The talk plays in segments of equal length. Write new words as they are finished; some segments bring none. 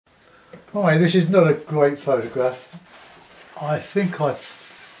Hi, this is not a great photograph. I think I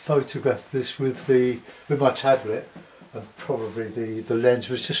photographed this with my tablet, and probably the lens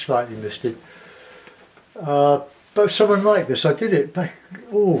was just slightly misted. But someone liked this. I did it back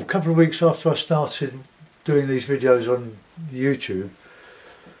a couple of weeks after I started doing these videos on YouTube.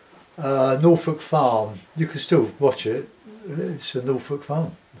 Norfolk Farm. You can still watch it. It's a Norfolk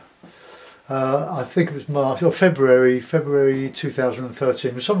Farm. I think it was March or February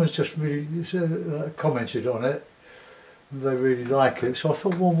 2013. Someone's just really commented on it. They really like it, so I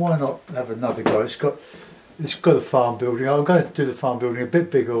thought, well, why not have another go? It's got a farm building. I'm going to do the farm building a bit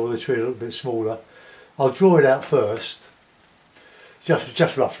bigger, or the tree a little bit smaller. I'll draw it out first,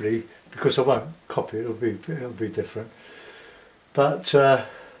 just roughly, because I won't copy it. It'll be different. But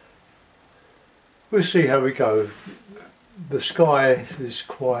we'll see how we go. The sky is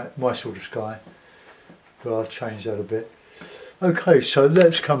quite my sort of sky, but I'll change that a bit. Okay, so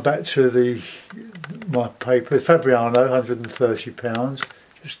let's come back to my paper. Fabriano, £130.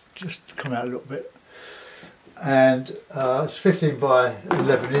 Just come out a little bit, and it's 15 by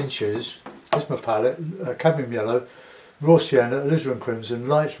 11 inches. Here's my palette: cadmium yellow, raw sienna, alizarin crimson,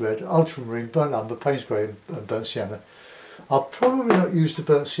 light red, ultramarine, burnt umber, Payne's grey, and burnt sienna. I'll probably not use the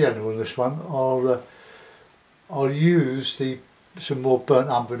burnt sienna on this one. I'll use some more burnt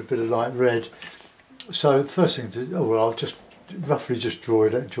umber and a bit of light red. So the first thing I'll just roughly draw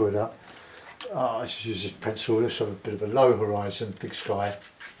it out. I just use this pencil. Just have a bit of a low horizon, big sky,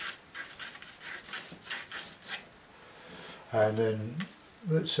 and then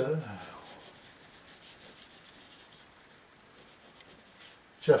let's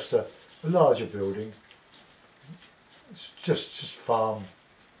just a larger building. It's just farm.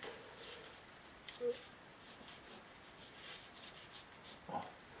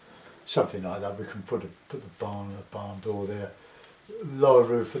 Something like that. We can put the barn door there. Lower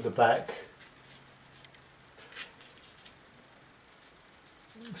roof at the back.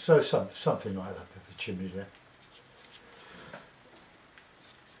 So something like that. With a chimney there.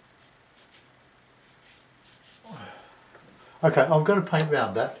 Okay, I'm going to paint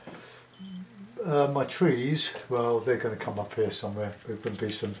round that. My trees, well, they're going to come up here somewhere. There's going to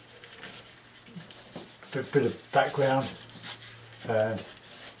be some bit of background and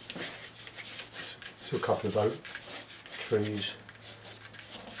a couple of oak trees.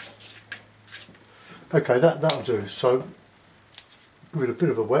 Okay, that'll do. So give it a bit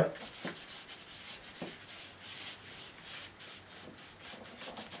of a wet.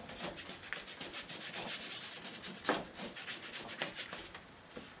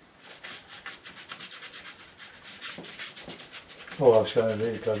 Oh, I was going to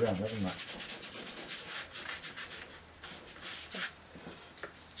let it go around that, wasn't I?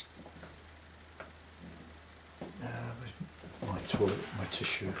 My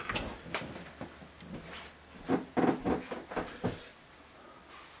tissue.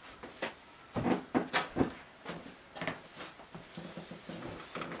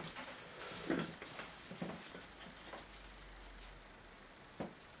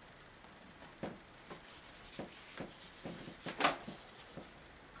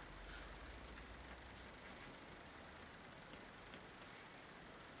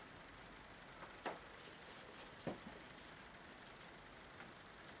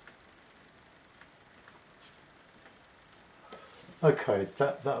 Okay,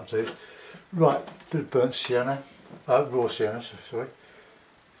 that'll do. Right, bit of burnt sienna, raw sienna, sorry.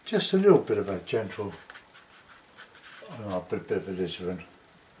 Just a little bit of a gentle, a bit of alizarin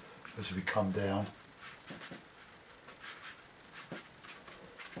as we come down.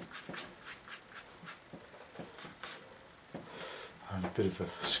 And a bit of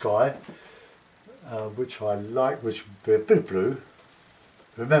a sky, which I like, which would be a bit of blue.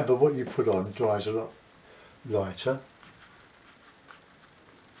 Remember, what you put on dries a lot lighter.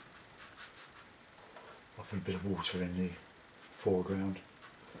 A bit of water in the foreground.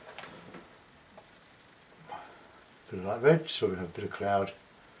 A bit of light red, so we have a bit of cloud.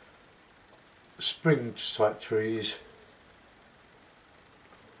 Spring type trees.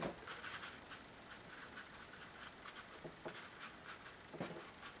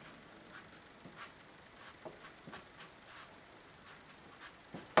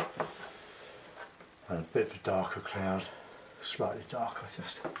 And a bit of a darker cloud, slightly darker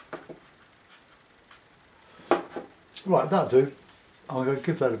just. Right, that'll do. I'm going to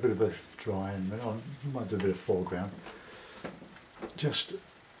give that a bit of a dry and I might do a bit of foreground. Just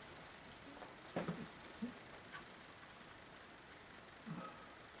I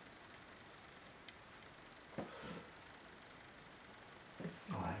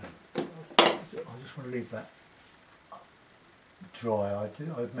just want to leave that dry. I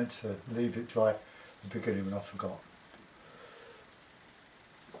meant to leave it dry at the beginning when I forgot.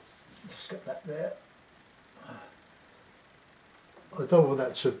 Just get that there. I don't want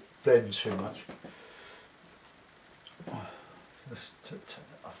that to blend too much. Let's take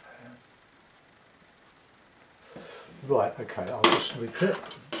that off here. Right, okay, I'll just reclip.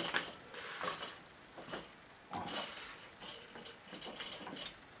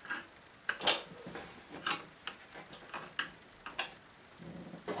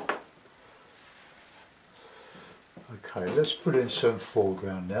 Okay, let's put in some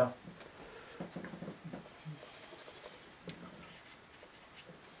foreground now.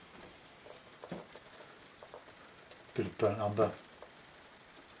 Bit of burnt umber,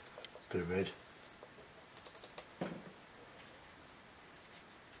 bit of red.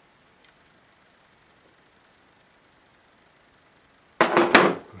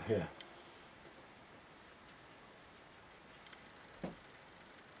 Here.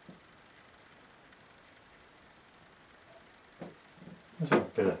 There's a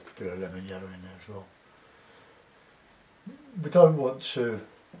bit of lemon yellow in there as well. We don't want to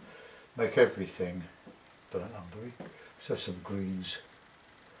make everything burnt umbery, so some greens.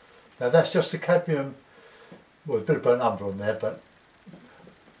 Now that's just the cadmium, well, there's a bit of burnt umber on there, but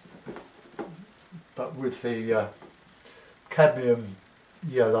with the cadmium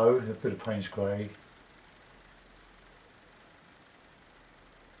yellow and a bit of Payne's grey.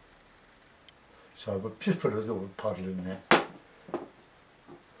 So we'll just put a little puddle in there. Bit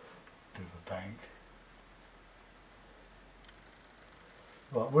of a bank.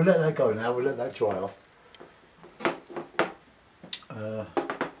 Right, we'll let that go now, we'll let that dry off.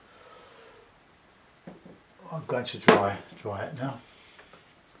 I'm going to dry it now.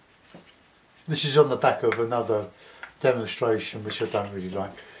 This is on the back of another demonstration which I don't really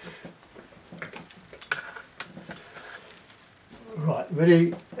like. Right,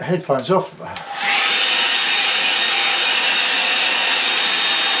 ready? Headphones off.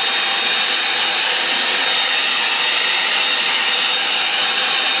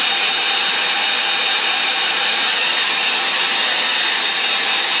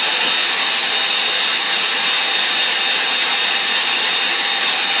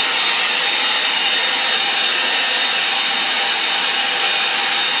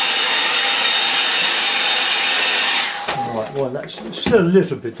 Well, that's still a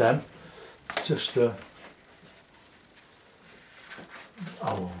little bit damp. Just oh,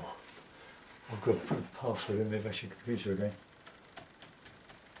 I've got to put a password in there. That's your computer again.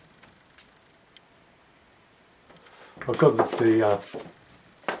 I've got the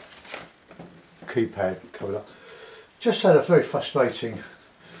keypad covered up. Just had a very frustrating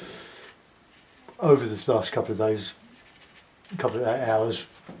over this last couple of days, couple of hours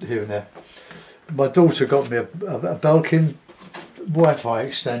here and there. My daughter got me a Belkin Wi-Fi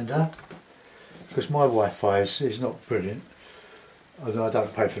extender because my Wi-Fi is not brilliant. I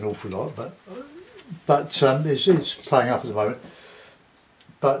don't pay for an awful lot, but it's playing up at the moment.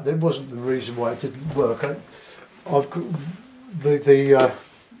 But that wasn't the reason why it didn't work. I've got the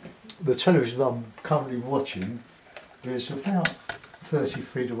television that I'm currently watching is about 30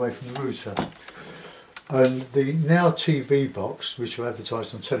 feet away from the router, and the Now TV box, which are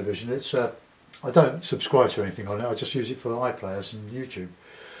advertised on television, it's I don't subscribe to anything on it, I just use it for iPlayers and YouTube.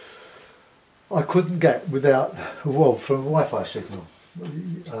 I couldn't get without, well, from a Wi-Fi signal,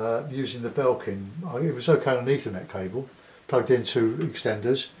 using the Belkin. It was okay on an Ethernet cable, plugged into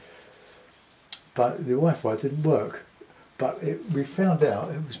extenders, but the Wi-Fi didn't work. But we found out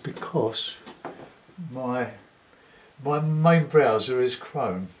it was because my main browser is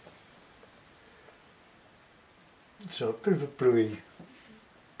Chrome. So a bit of a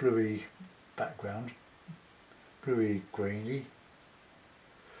bluey background, bluey greeny,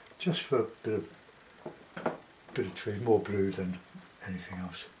 just for a bit of tree, more blue than anything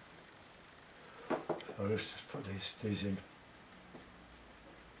else. So let's just put these in.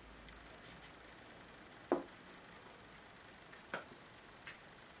 A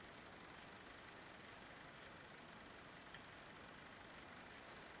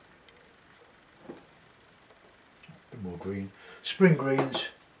bit more green, spring greens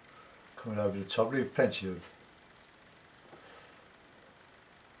coming over the top. Leave plenty of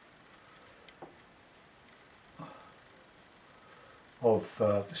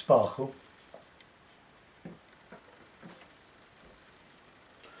sparkle. A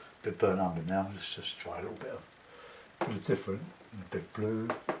bit burnt umber now. Let's just try a little bit of different, a bit of blue.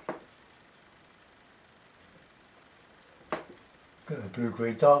 Got the blue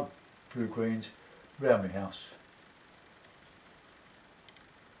green, dark blue greens round my house.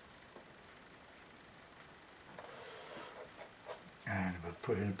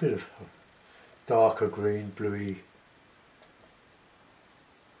 put in a bit of darker green, bluey,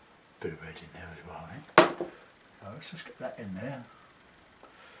 bit of red in there as well, I think. So let's just get that in there.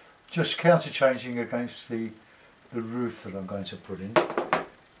 Just counter-changing against the roof that I'm going to put in. But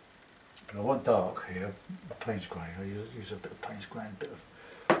I want dark here, Payne's grey. I use a bit of Payne's grey and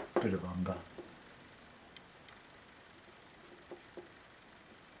a bit of umber.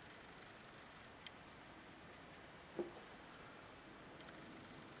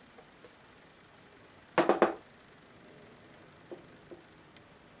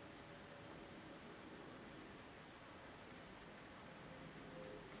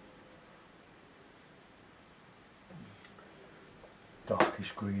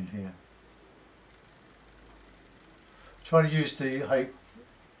 Darkish green here. Trying to use the hake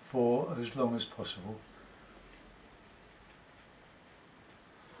for as long as possible.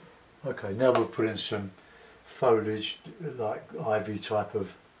 Okay, now we'll put in some foliage, like ivy type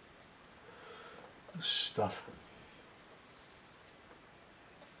of stuff.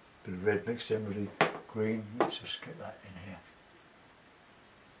 Bit of red mixed in with the green. Let's just get that in here.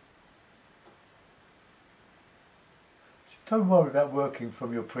 Don't worry about working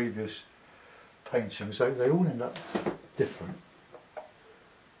from your previous paintings, they all end up different.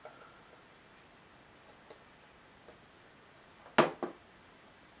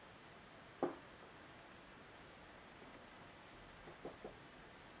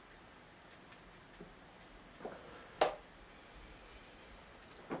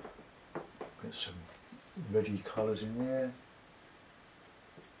 Get some reddy colours in there.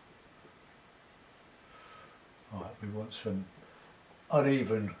 Right, we want some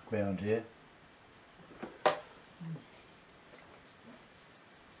uneven ground here.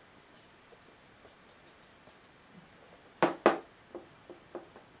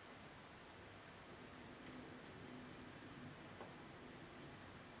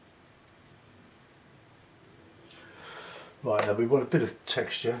 Right, now we want a bit of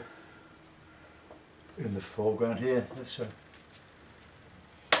texture in the foreground here. That's a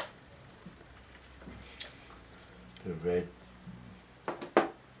bit of red.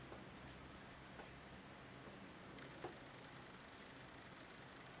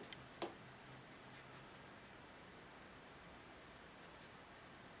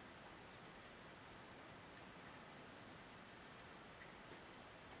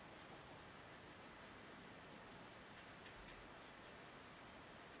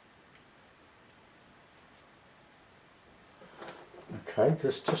 Okay,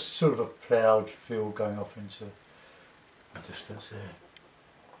 there's just sort of a ploughed field going off into the distance there.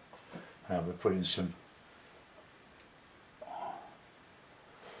 And we're putting some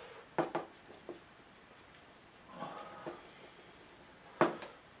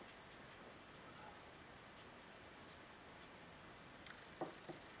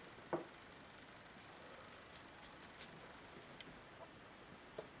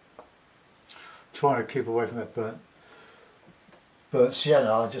trying to keep away from that burnt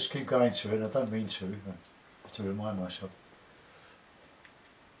sienna. I just keep going to it, and I don't mean to, but I have to remind myself.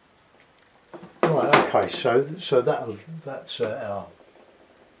 Right, okay, so that's our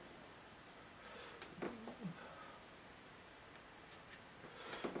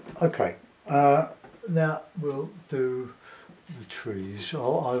okay. Now we'll do the trees.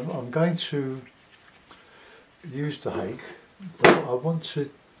 I'm going to use the hake, but I want to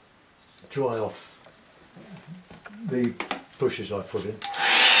dry off the bushes I put in.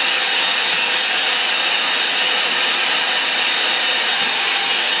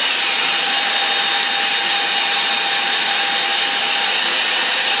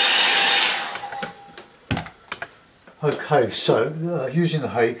 Okay, so using the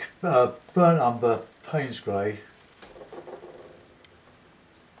hake, burnt umber, Payne's grey,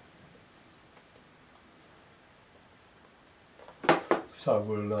 so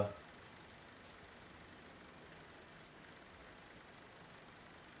we'll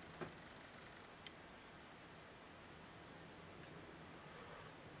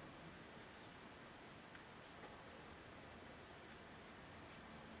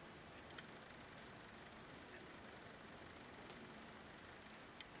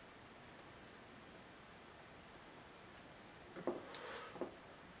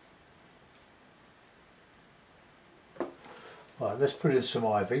right, let's put in some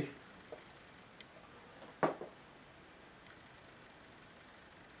ivy.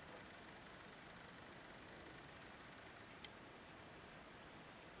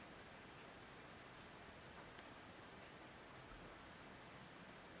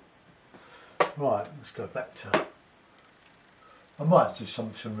 Right, let's go back to, I might do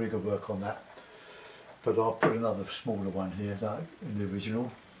some rigger work on that. but I'll put another smaller one here that in the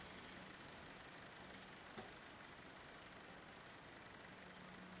original.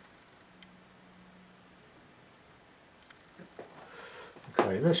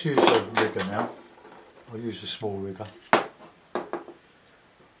 Okay, let's use a rigger now. I'll use a small rigger.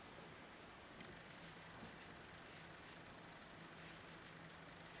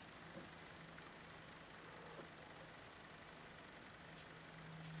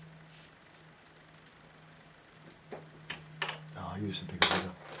 I'll use a bigger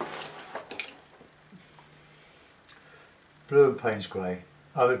rigger. Blue and Payne's grey.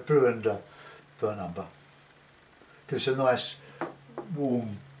 Oh, blue and burnt umber. Gives a nice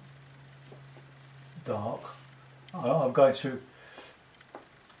warm dark. I'm going to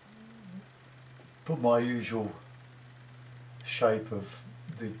put my usual shape of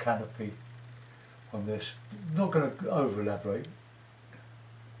the canopy on this. Not going to over elaborate.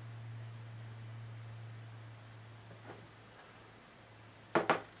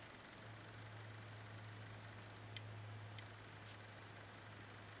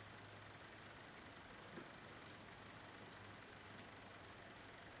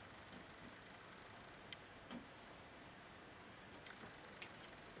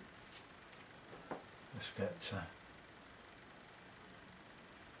 Let's get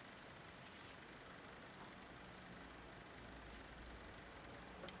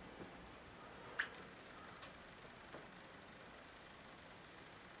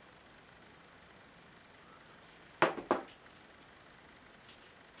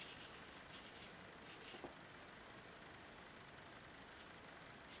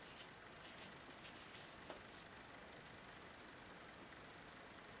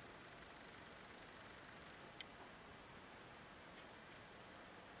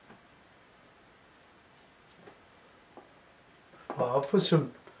well, I'll put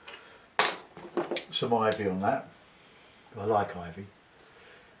some ivy on that. I like ivy.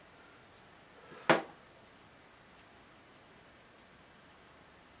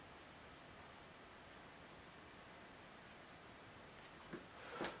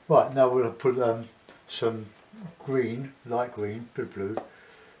 Right, now we'll put some green, light green, bit of blue.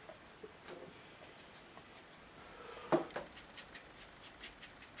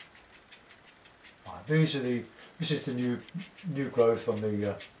 Right, this is the new growth on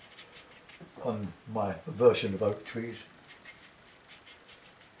the on my version of oak trees.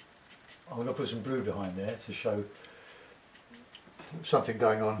 I'm going to put some blue behind there to show something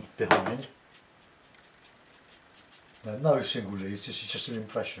going on behind. Now, no single leaves, this is just an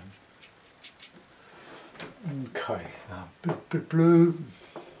impression. Okay, now bit blue,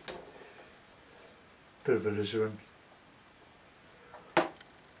 bit of alizarin.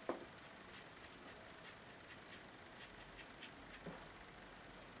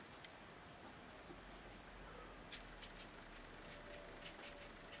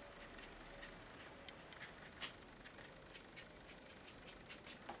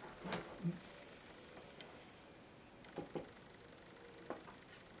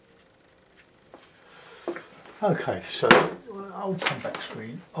 Okay, so I'll come back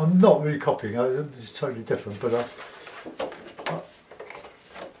screen. I'm not really copying, it's totally different, but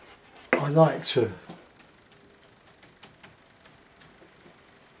I like to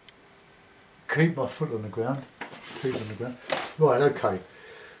keep my foot on the ground, Right, okay,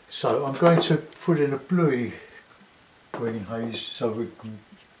 so I'm going to put in a bluey green haze so we can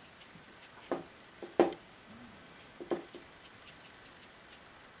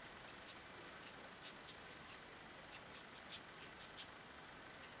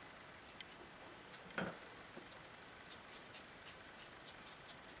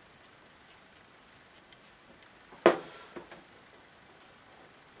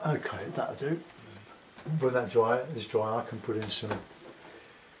okay, that'll do. When that is dry, I can put in some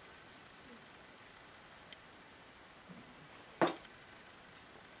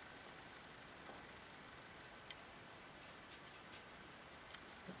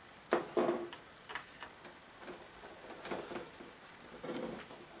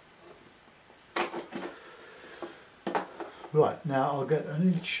right, now I'll get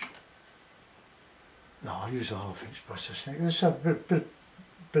an inch. No, I'll use a ½ inch brush, I think. Let's have a bit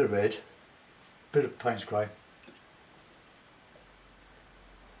of red, bit of Payne's grey.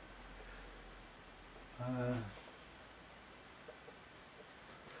 I'm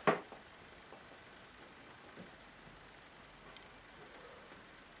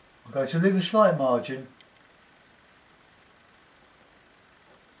going to leave a slight margin.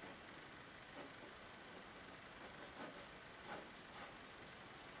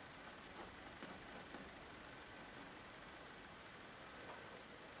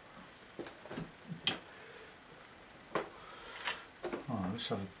 let's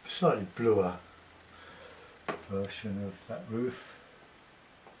have a slightly bluer version of that roof.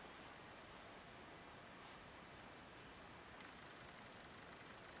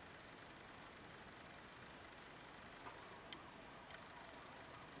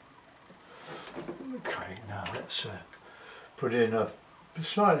 Okay, now let's put in a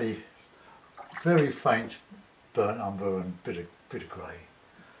slightly, very faint burnt umber and bit of grey.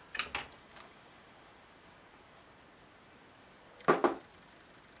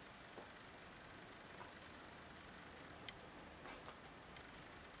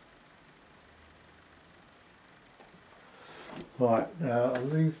 Right, now I'll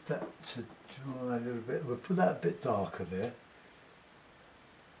leave that to dry a little bit. We'll put that a bit darker there.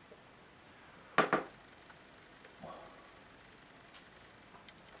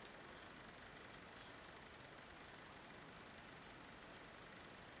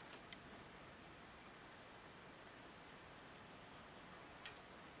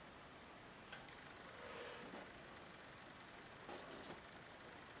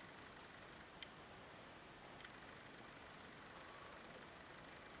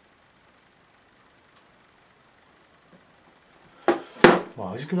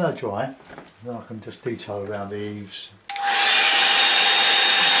 Right, just give that a dry, then I can just detail around the eaves.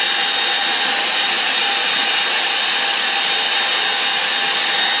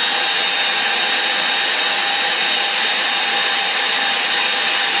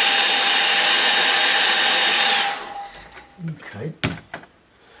 Okay,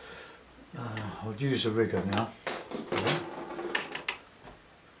 I'll use the rigger now.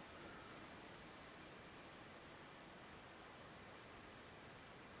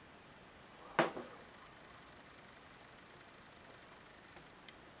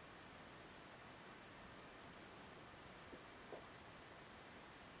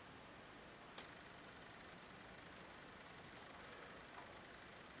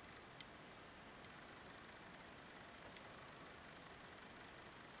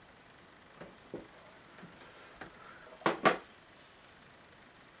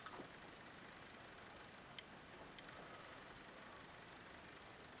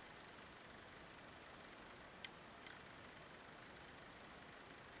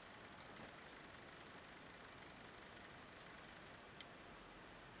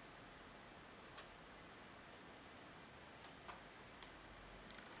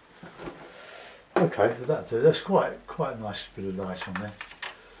 Okay, that'll do. That's quite a nice bit of light on there.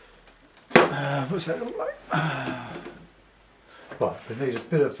 What's that look like? Right, we need a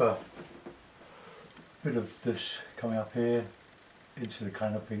bit of this coming up here into the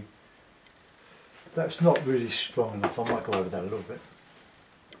canopy. That's not really strong enough. I might go over that a little bit.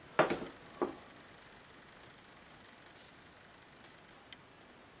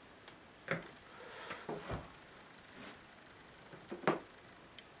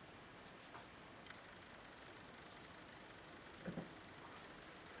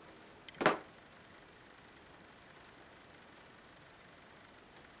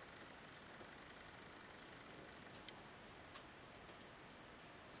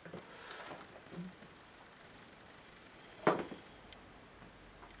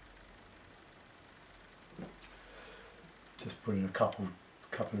 Just putting a couple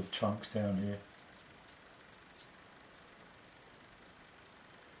of trunks down here.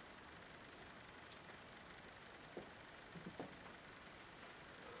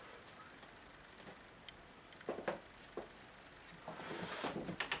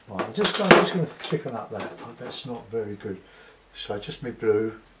 Right, I'm just going to thicken up that. That's not very good. So just me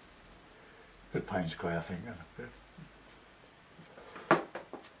blue, good Payne's grey, I think.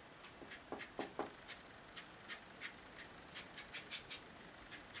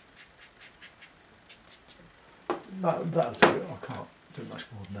 That'll do it. I can't do much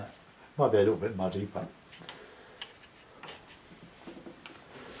more than that. Might be a little bit muddy, but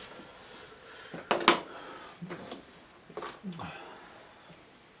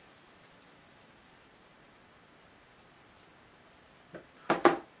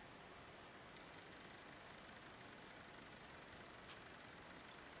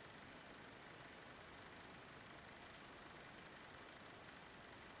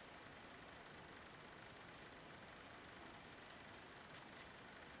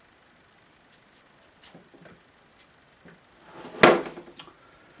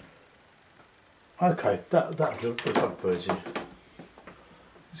okay, that'll do. Put a couple of birds in.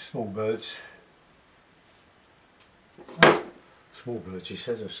 Small birds. Oh, small birds, he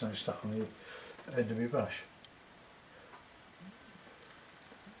says, there's something stuck on the end of my brush.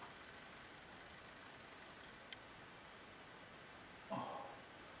 Oh,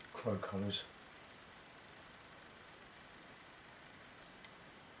 crow colours.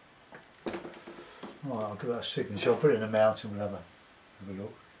 Right, I'll give that a signature. I'll put it in a mount and we'll have a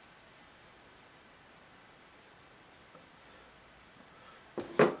look.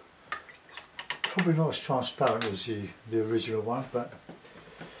 Probably not as transparent as the original one, but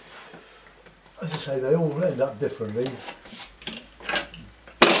as I say, they all end up differently.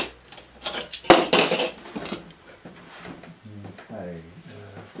 Okay,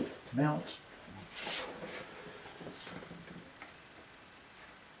 mount.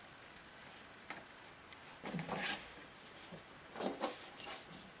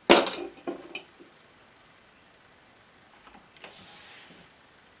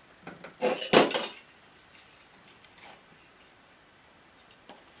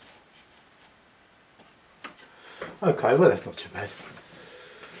 Okay, well that's not too bad.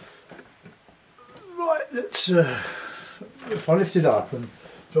 Right, let's. If I lift it up and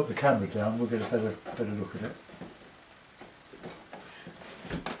drop the camera down, we'll get a better look at it.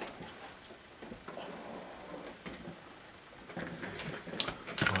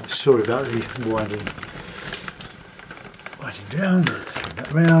 Right, sorry about the winding down. Turn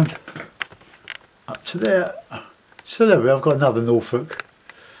that round up to there. So there we are. I've got another Norfolk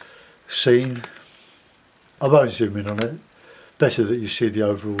scene. I won't zoom in on it, better that you see the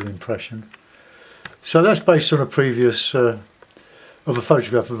overall impression. So that's based on a previous, of a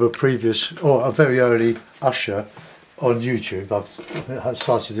photograph of a previous, or a very early usher on YouTube. I've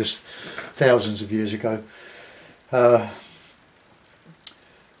cited this thousands of years ago.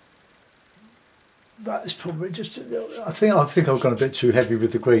 That's probably just, I think I've gone a bit too heavy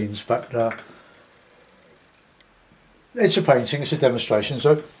with the greens, but it's a painting, it's a demonstration,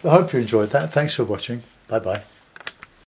 so I hope you enjoyed that. Thanks for watching. Bye bye.